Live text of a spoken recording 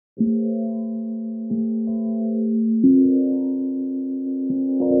What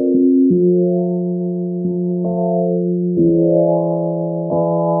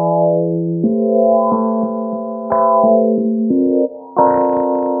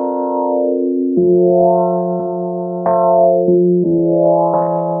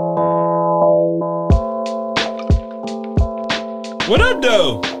up,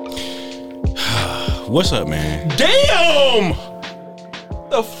 though? What's up, man? Damn!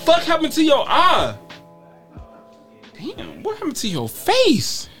 The fuck happened to your eye? Damn, what happened to your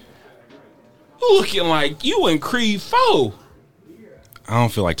face? You looking like you in Creed 4. I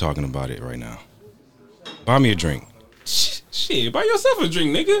don't feel like talking about it right now. Buy me a drink. Shit, buy yourself a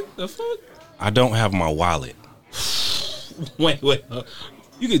drink, nigga. The fuck? I don't have my wallet. Wait.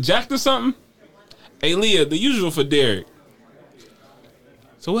 You get jacked or something? Hey, Lia, the usual for Derek.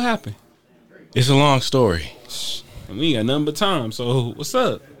 So what happened? It's a long story. We ain't got nothing but time, so what's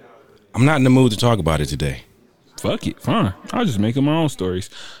up? I'm not in the mood to talk about it today. Fuck it, fine. I'll just make up my own stories.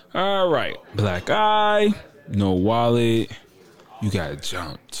 All right. Black eye, no wallet. You got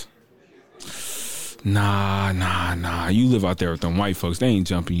jumped. Nah. You live out there with them white folks. They ain't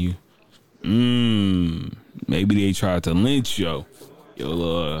jumping you. Maybe they tried to lynch you. Your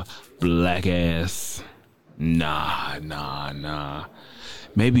little black ass. Nah.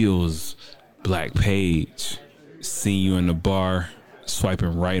 Maybe it was Black Page. Seen you in the bar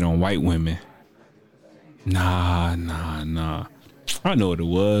swiping right on white women. Nah. I know what it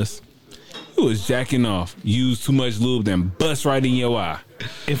was. You was jacking off. Used too much lube, then bust right in your eye.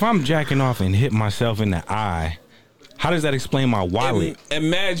 If I'm jacking off and hit myself in the eye, how does that explain my wallet?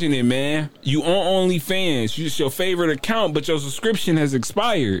 Imagine it, man. You on OnlyFans. It's your favorite account, but your subscription has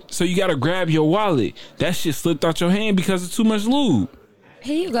expired. So you gotta grab your wallet. That shit slipped out your hand because of too much lube.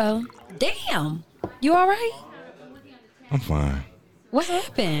 Here you go. Damn. You all right? I'm fine. What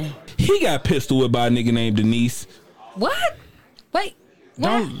happened? He got pistol whipped by a nigga named Denise. What? Wait.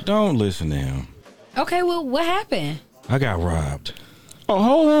 What? Don't listen to him. Okay, well, what happened? I got robbed. Oh,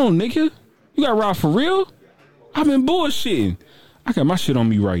 hold on, nigga. You got robbed for real? I've been bullshitting. I got my shit on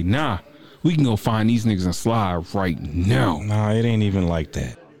me right now. We can go find these niggas and slide right now. Nah, it ain't even like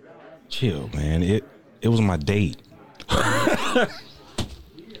that. Chill, man. It was my date.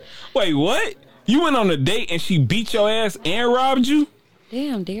 Wait, what? You went on a date and she beat your ass and robbed you?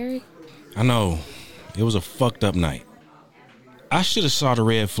 Damn, Derek. I know. It was a fucked up night. I should have saw the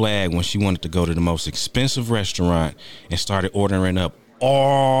red flag when she wanted to go to the most expensive restaurant and started ordering up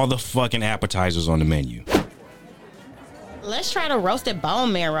all the fucking appetizers on the menu. Let's try the roasted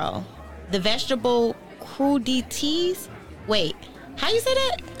bone marrow. The vegetable crudités. Wait, how you say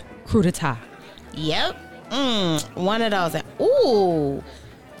that? Crudita. Yep. One of those. Ooh.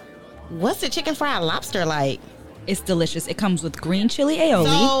 What's the chicken fried lobster like? It's delicious. It comes with green chili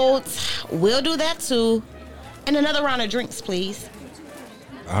aioli. So, we'll do that too. And another round of drinks, please.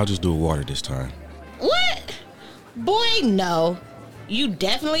 I'll just do a water this time. What? Boy, no. You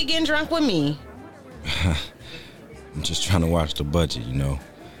definitely getting drunk with me. I'm just trying to watch the budget, you know.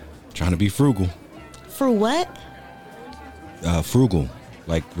 Trying to be frugal. For what? Frugal.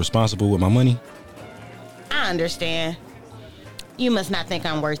 Like responsible with my money. I understand. You must not think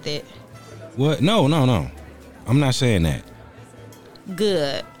I'm worth it. What? No. I'm not saying that.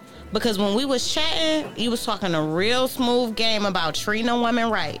 Good. Because when we was chatting, you was talking a real smooth game about treating a woman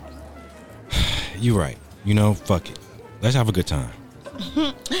right. You right. You know, fuck it. Let's have a good time.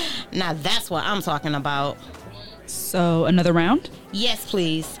 Now that's what I'm talking about. So, another round? Yes,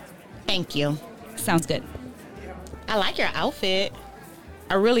 please. Thank you. Sounds good. I like your outfit.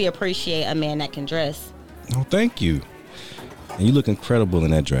 I really appreciate a man that can dress. Oh, thank you. And you look incredible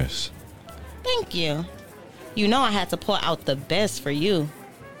in that dress. Thank you. You know I had to pull out the best for you.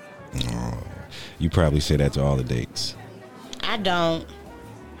 Oh, you probably say that to all the dates. I don't.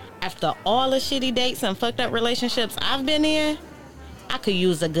 After all the shitty dates and fucked up relationships I've been in, I could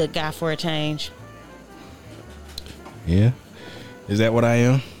use a good guy for a change. Yeah? Is that what I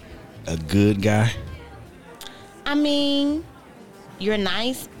am? A good guy? I mean, you're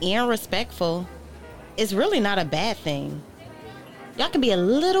nice and respectful. It's really not a bad thing. Y'all can be a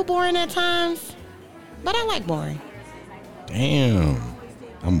little boring at times, but I like boring. Damn.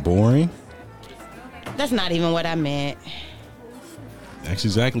 I'm boring? That's not even what I meant. That's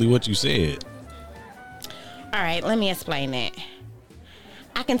exactly what you said. All right, let me explain it.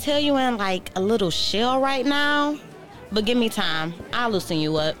 I can tell you in like a little shell right now, but give me time. I'll loosen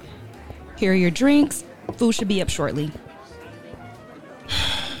you up. Here are your drinks. Food should be up shortly.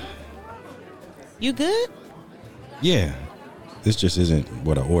 You good? Yeah. This just isn't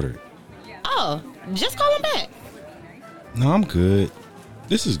what I ordered. Oh, just call him back. No, I'm good.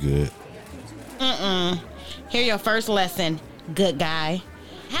 This is good. Here your first lesson, good guy.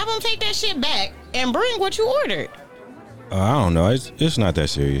 Have him take that shit back and bring what you ordered. I don't know. It's not that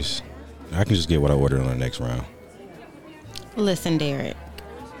serious. I can just get what I ordered on the next round. Listen, Derek.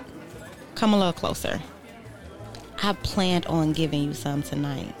 Come a little closer. I planned on giving you some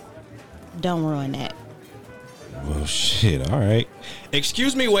tonight. Don't ruin that. Well, shit. All right.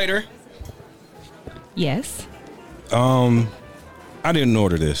 Excuse me, waiter. Yes. I didn't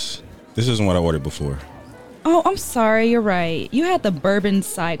order this. This isn't what I ordered before. Oh, I'm sorry. You're right. You had the bourbon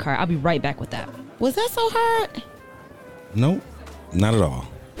sidecar. I'll be right back with that. Was that so hard? Nope. Not at all.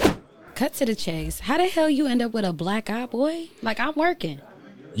 Cut to the chase. How the hell you end up with a black eye, boy? Like, I'm working.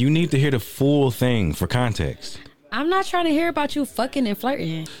 You need to hear the full thing for context. I'm not trying to hear about you fucking and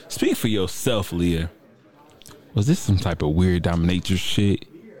flirting. Speak for yourself, Leah. Was this some type of weird dominatrix shit?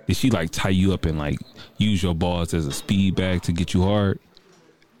 Did she like tie you up and like use your balls as a speed bag to get you hard?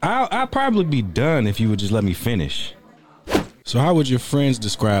 I'd probably be done if you would just let me finish. So how would your friends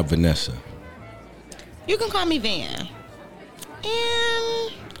describe Vanessa? You can call me Van.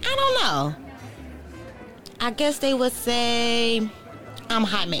 And I don't know. I guess they would say I'm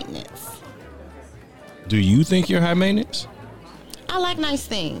high maintenance. Do you think you're high maintenance? I like nice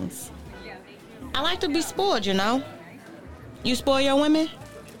things. I like to be spoiled, you know. You spoil your women?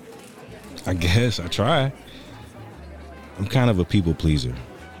 I guess I try. I'm kind of a people pleaser,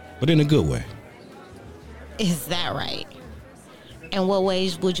 but in a good way. Is that right? And what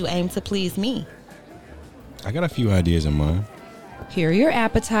ways would you aim to please me? I got a few ideas in mind. Here are your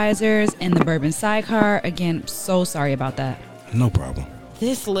appetizers and the bourbon sidecar. Again, so sorry about that. No problem.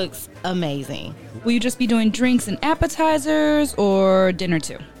 This looks amazing. Will you just be doing drinks and appetizers or dinner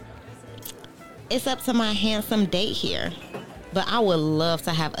too? It's up to my handsome date here, but I would love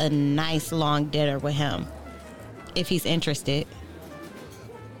to have a nice long dinner with him, if he's interested.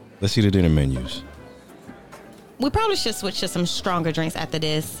 Let's see the dinner menus. We probably should switch to some stronger drinks after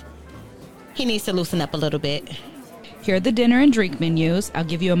this. He needs to loosen up a little bit. Here are the dinner and drink menus. I'll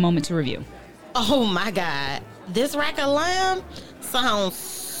give you a moment to review. Oh my God. This rack of lamb sounds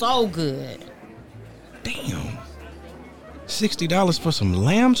so good. Damn. $60 for some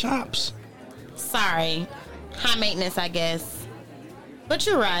lamb chops? Sorry. High maintenance, I guess. But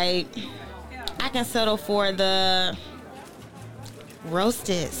you're right. I can settle for the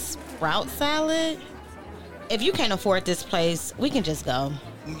roasted sprout salad. If you can't afford this place, we can just go.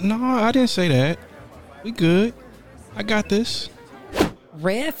 No, I didn't say that. We good. I got this.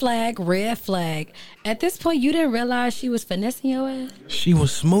 Red flag, red flag. At this point, you didn't realize she was finessing your ass? She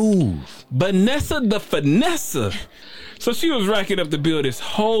was smooth. Vanessa the Finesser. So she was racking up the bill this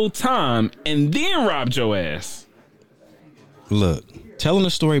whole time and then robbed your ass. Look, telling the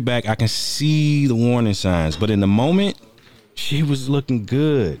story back, I can see the warning signs, but in the moment, she was looking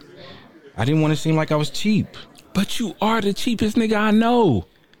good. I didn't want to seem like I was cheap. But you are the cheapest nigga I know.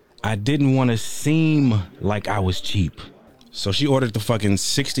 I didn't want to seem like I was cheap. So she ordered the fucking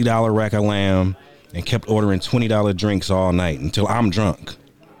 $60 rack of lamb and kept ordering $20 drinks all night until I'm drunk.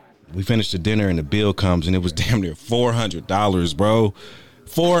 We finished the dinner and the bill comes and it was damn near $400, bro.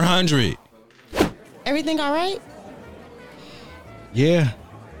 $400. Everything all right? Yeah,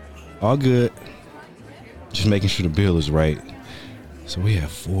 all good. Just making sure the bill is right. So we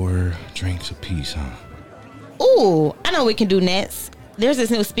have 4 drinks apiece, huh? Ooh, I know what we can do next. There's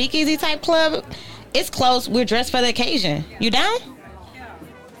this new speakeasy type club. It's close. We're dressed for the occasion. You down?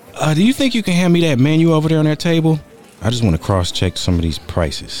 Do you think you can hand me that menu over there on that table? I just want to cross-check some of these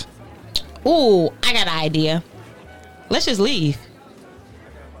prices. Ooh, I got an idea. Let's just leave.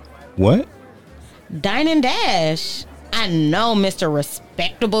 What? Dine and dash. I know, Mr.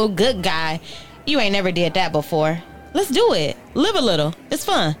 Respectable Good Guy. You ain't never did that before. Let's do it. Live a little. It's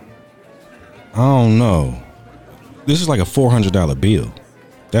fun. I don't know. This is like a $400 bill.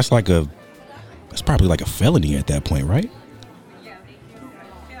 That's probably like a felony at that point, right?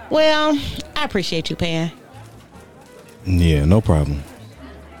 Well, I appreciate you paying. Yeah, no problem.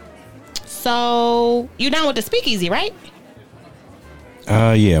 So, you down with the speakeasy, right?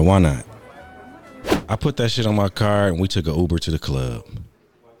 Yeah, why not? I put that shit on my card and we took an Uber to the club.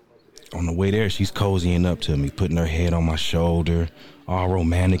 On the way there, she's cozying up to me, putting her head on my shoulder, all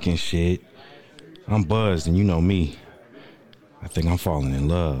romantic and shit. I'm buzzed and you know me. I think I'm falling in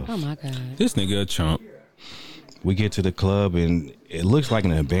love. Oh my God. This nigga a chump. We get to the club and it looks like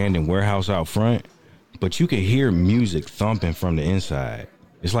an abandoned warehouse out front, but you can hear music thumping from the inside.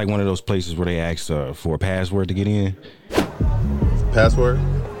 It's like one of those places where they ask for a password to get in. Password?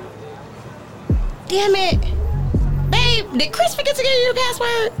 Damn it. Babe, did Chris forget to give you the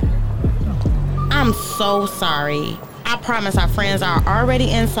password? I'm so sorry. I promise our friends are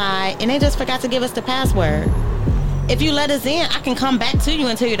already inside and they just forgot to give us the password. If you let us in, I can come back to you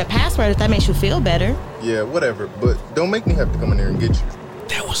and tell you the password if that makes you feel better. Yeah, whatever. But don't make me have to come in there and get you.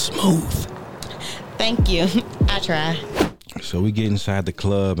 That was smooth. Thank you. I try. So we get inside the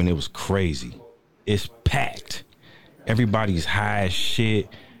club and it was crazy. It's packed. Everybody's high as shit.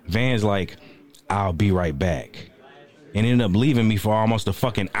 Van's like, I'll be right back. And ended up leaving me for almost a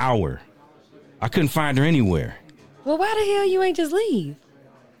fucking hour. I couldn't find her anywhere. Well, why the hell you ain't just leave?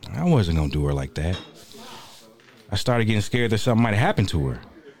 I wasn't gonna do her like that. I started getting scared that something might have happened to her.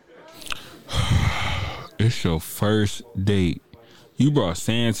 It's your first date. You brought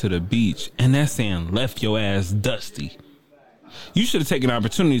sand to the beach, and that sand left your ass dusty. You should have taken an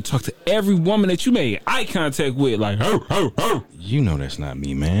opportunity to talk to every woman that you made eye contact with, like, ho. You know that's not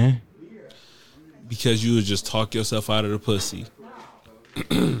me, man. Because you would just talk yourself out of the pussy.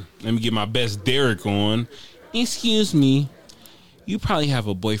 Let me get my best Derek on. Excuse me. You probably have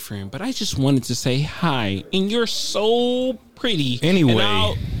a boyfriend, but I just wanted to say hi. And you're so pretty. Anyway,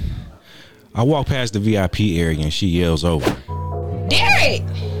 I walk past the VIP area and she yells over. Derek!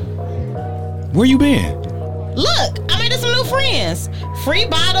 Where you been? Look, I made us some new friends. Free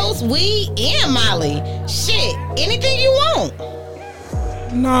bottles, weed, and Molly. Shit, anything you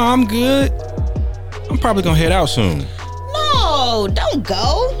want. Nah, I'm good. I'm probably gonna head out soon. No, don't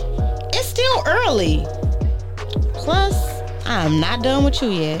go. It's still early. Plus, I'm not done with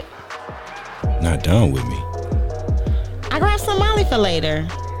you yet. Not done with me. I grabbed some Molly for later.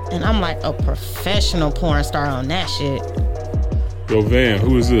 And I'm like a professional porn star on that shit. Yo, Van,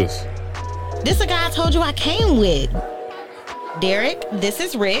 who is this? This a guy I told you I came with. Derek, this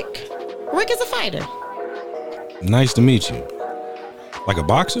is Rick. Rick is a fighter. Nice to meet you. Like a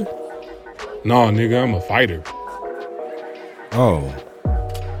boxer? Nah, nigga, I'm a fighter. Oh.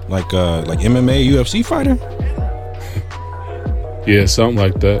 Like MMA, UFC fighter? Yeah, something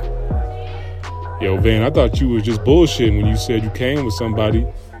like that. Yo, Van, I thought you was just bullshitting when you said you came with somebody.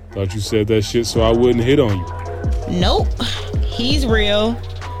 Thought you said that shit so I wouldn't hit on you. Nope. He's real.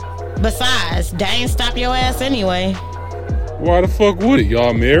 Besides, they ain't stop your ass anyway. Why the fuck would it?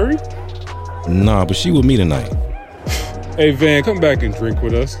 Y'all married? Nah, but she with me tonight. Hey, Van, come back and drink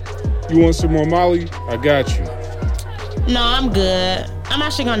with us. You want some more Molly? I got you. No, I'm good. I'm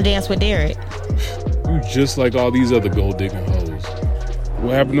actually gonna dance with Derek. You just like all these other gold digging hoes.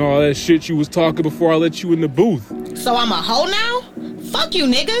 What happened to all that shit you was talking before I let you in the booth? So I'm a hoe now? Fuck you,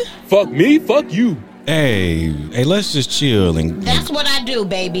 nigga. Fuck me? Fuck you. Hey, let's just chill and... That's what I do,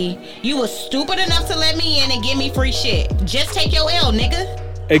 baby. You was stupid enough to let me in and give me free shit. Just take your L, nigga.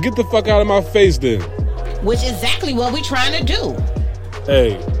 Hey, get the fuck out of my face then. Which is exactly what we trying to do.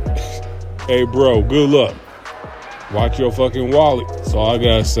 Hey, bro, good luck. Watch your fucking wallet. That's all I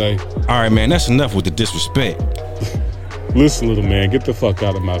gotta say. All right, man, that's enough with the disrespect. Listen, little man, get the fuck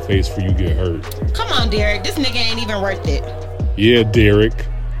out of my face before you get hurt. Come on, Derek. This nigga ain't even worth it. Yeah, Derek.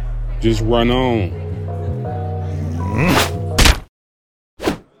 Just run on.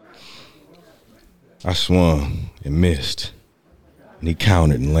 I swung and missed. And he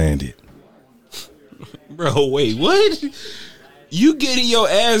countered and landed. Bro, wait, what? You getting your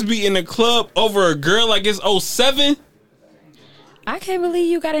ass beat in the club over a girl like it's 07? I can't believe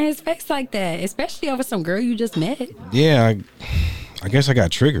you got in his face like that, especially over some girl you just met. Yeah, I guess I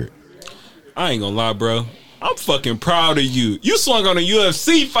got triggered. I ain't gonna lie, bro. I'm fucking proud of you. You swung on a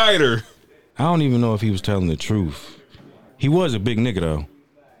UFC fighter. I don't even know if he was telling the truth. He was a big nigga, though.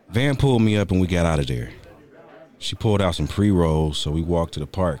 Van pulled me up and we got out of there. She pulled out some pre-rolls, so we walked to the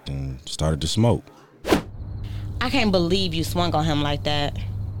park and started to smoke. I can't believe you swung on him like that.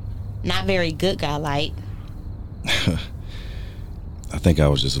 Not very good guy-like. I think I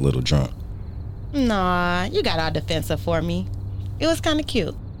was just a little drunk. Nah, you got all defensive for me. It was kind of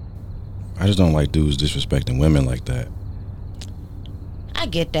cute. I just don't like dudes disrespecting women like that. I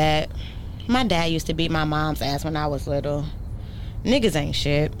get that. My dad used to beat my mom's ass when I was little. Niggas ain't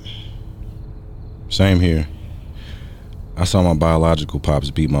shit. Same here. I saw my biological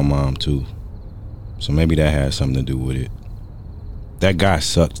pops beat my mom, too. So maybe that had something to do with it. That guy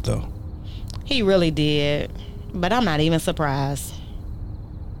sucked, though. He really did. But I'm not even surprised.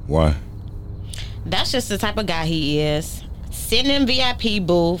 Why? That's just the type of guy he is. Sitting in VIP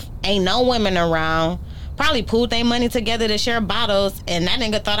booth, ain't no women around. Probably pooled their money together to share bottles, and that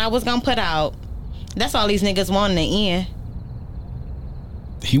nigga thought I was gonna put out. That's all these niggas want in the end.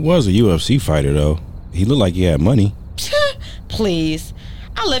 He was a UFC fighter, though. He looked like he had money. Please.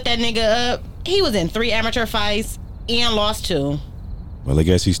 I looked that nigga up. He was in 3 amateur fights and lost 2. Well, I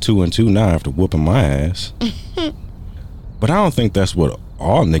guess he's 2-2 now after whooping my ass. But I don't think that's what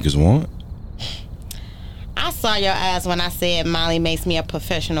all niggas want. I saw your eyes when I said Molly makes me a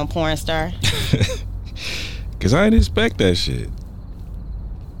professional porn star. Cause I didn't expect that shit.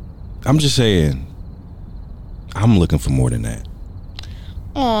 I'm just saying, I'm looking for more than that.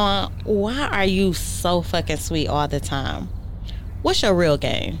 Aw, why are you so fucking sweet all the time? What's your real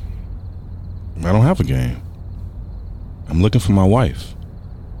game? I don't have a game. I'm looking for my wife.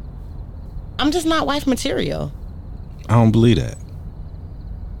 I'm just not wife material. I don't believe that.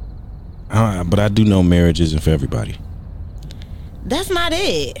 But I do know marriage isn't for everybody. That's not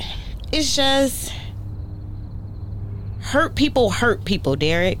it. It's just hurt people,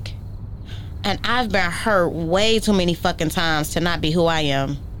 Derek. And I've been hurt way too many fucking times to not be who I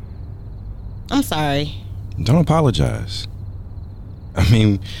am. I'm sorry. Don't apologize. I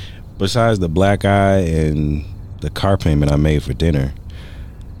mean, besides the black eye and the car payment I made for dinner,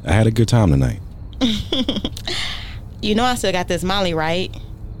 I had a good time tonight. You know I still got this Molly, right?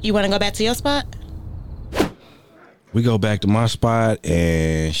 You want to go back to your spot? We go back to my spot,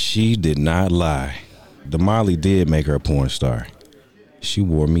 and she did not lie. The Molly did make her a porn star. She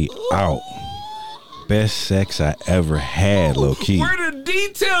wore me out. Best sex I ever had, low key. Where the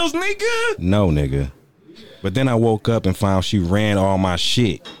details, nigga? No, nigga. But then I woke up and found she ran all my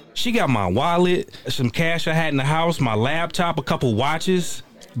shit. She got my wallet, some cash I had in the house, my laptop, a couple watches.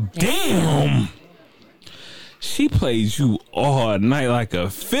 Damn. She played you all night like a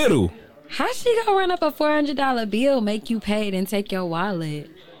fiddle. How she gonna run up a $400 bill, make you pay it, and take your wallet?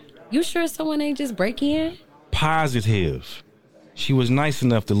 You sure someone ain't just break in? Positive. She was nice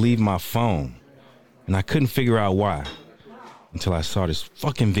enough to leave my phone, and I couldn't figure out why until I saw this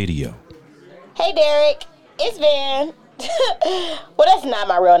fucking video. Hey, Derek. It's Van. Well, that's not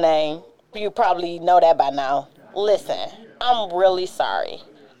my real name. You probably know that by now. Listen, I'm really sorry.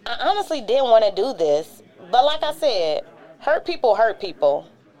 I honestly didn't want to do this, but like I said, hurt people.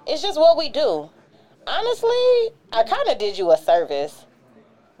 It's just what we do. Honestly, I kind of did you a service.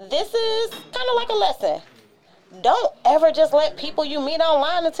 This is kind of like a lesson. Don't ever just let people you meet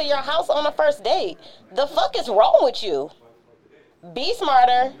online into your house on a first date. The fuck is wrong with you? Be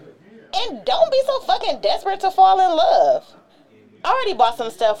smarter, and don't be so fucking desperate to fall in love. I already bought some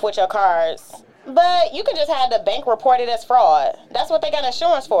stuff with your cards, but you can just have the bank report it as fraud. That's what they got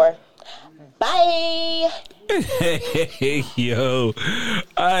insurance for. Bye. Hey, yo.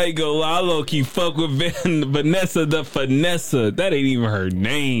 I ain't gonna lie, low-key fuck with Vanessa the Finessed. That ain't even her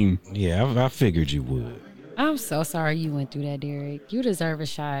name. Yeah, I figured you would. I'm so sorry you went through that, Derek. You deserve a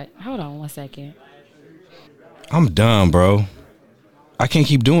shot. Hold on 1 second. I'm done, bro. I can't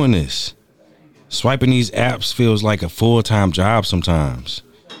keep doing this. Swiping these apps feels like a full-time job sometimes.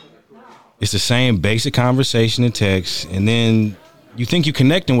 It's the same basic conversation and text, and then you think you're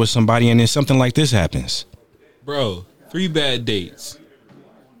connecting with somebody, and then something like this happens. Bro, 3 bad dates.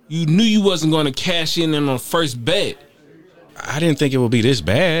 You knew you wasn't going to cash in on the first bet. I didn't think it would be this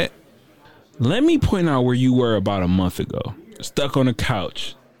bad. Let me point out where you were about a month ago. Stuck on the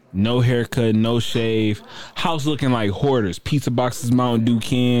couch. No haircut, no shave. House looking like hoarders. Pizza boxes, Mountain Dew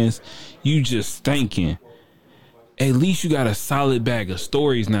cans. You just thinking. At least you got a solid bag of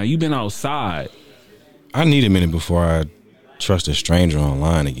stories now. You been outside. I need a minute before I trust a stranger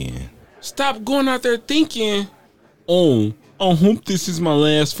online again. Stop going out there thinking, oh, I hope this is my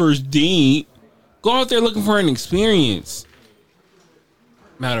last first date. Go out there looking for an experience.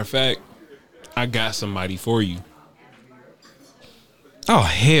 Matter of fact, I got somebody for you. Oh,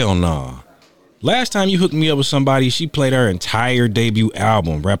 hell no. Last time you hooked me up with somebody, she played her entire debut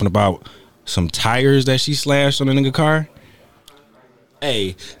album, rapping about some tires that she slashed on a nigga car.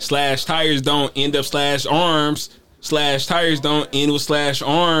 Hey, slash tires don't end up slash arms. Slash tires don't end with slash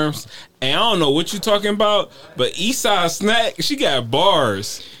arms. And I don't know what you talking about, but Eastside Snack, she got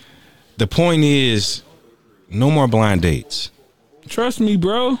bars. The point is, no more blind dates. Trust me,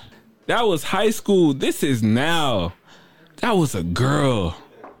 bro. That was high school. This is now. That was a girl.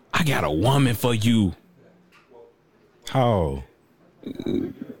 I got a woman for you. How?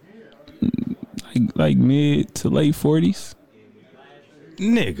 Like mid to late 40s.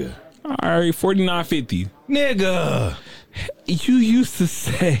 Nigga. All right, 49, 50. Nigga. You used to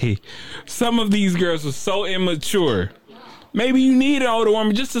say some of these girls are so immature. Maybe you need an older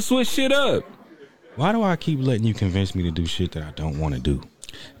woman just to switch shit up. Why do I keep letting you convince me to do shit that I don't want to do?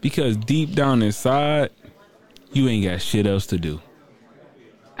 Because deep down inside, you ain't got shit else to do.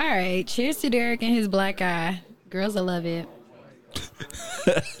 All right, cheers to Derek and his black eye. Girls will love it.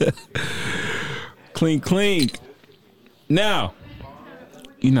 Clink, clink. Now,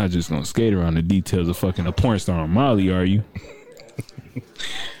 you're not just gonna skate around the details of fucking a porn star on Molly, are you?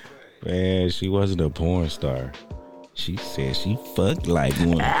 Man, she wasn't a porn star. She said she fucked like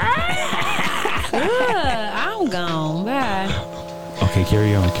one. I don't Okay,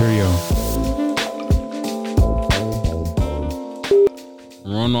 carry on.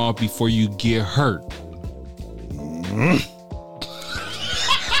 Run off before you get hurt.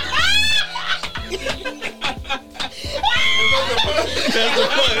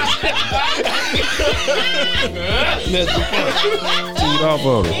 That's the point. Teed off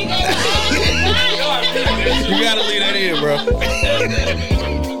of it. You gotta leave that in, bro.